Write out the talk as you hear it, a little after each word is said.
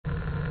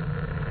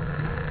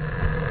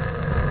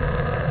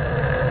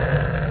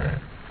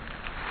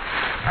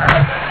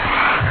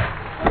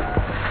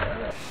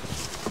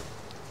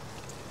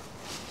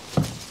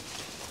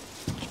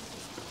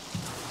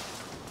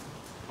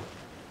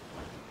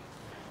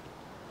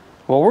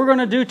What we're going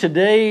to do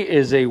today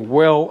is a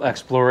well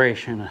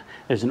exploration.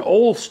 There's an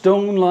old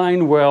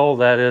stone-lined well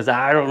that is,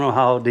 I don't know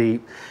how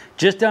deep,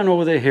 just down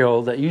over the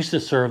hill that used to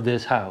serve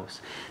this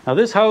house. Now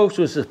this house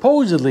was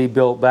supposedly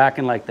built back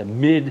in like the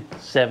mid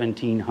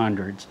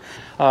 1700s.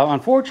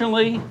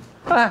 Unfortunately,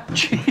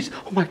 jeez,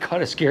 oh my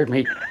God, it scared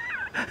me.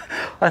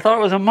 I thought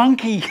it was a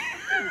monkey.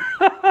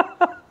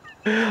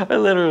 I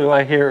literally,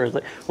 my hair is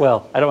like,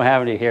 well, I don't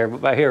have any hair,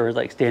 but my hair is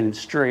like standing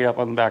straight up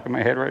on the back of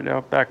my head right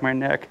now, back of my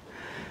neck.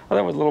 Oh,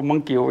 that was a little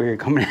monkey over here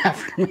coming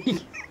after me.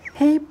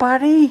 Hey,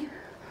 buddy.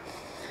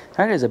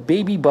 That is a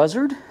baby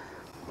buzzard.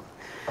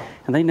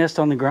 And they nest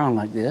on the ground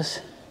like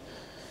this.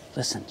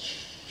 Listen,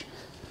 shh.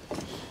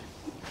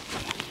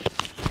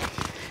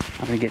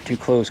 I'm gonna get too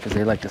close because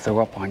they like to throw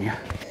up on you.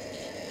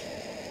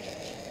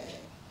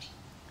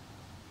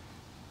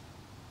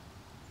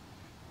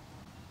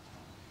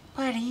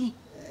 Buddy.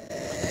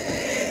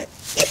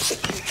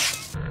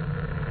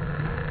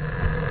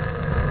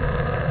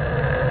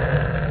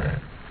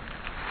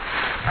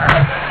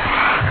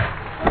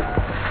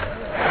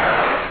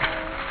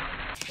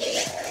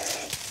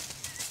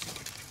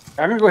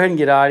 I'm gonna go ahead and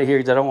get out of here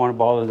because I don't want to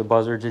bother the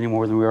buzzards any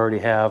more than we already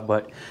have,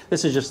 but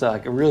this is just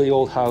like a really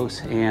old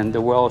house and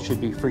the well should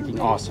be freaking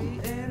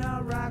awesome. And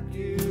I'll rock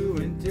you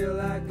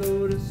until I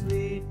go to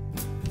sleep.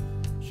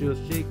 She'll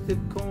shake the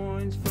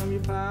coins from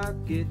your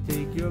pocket,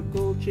 take your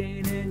gold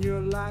chain and your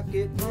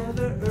locket.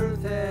 Mother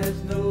Earth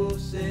has no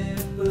sense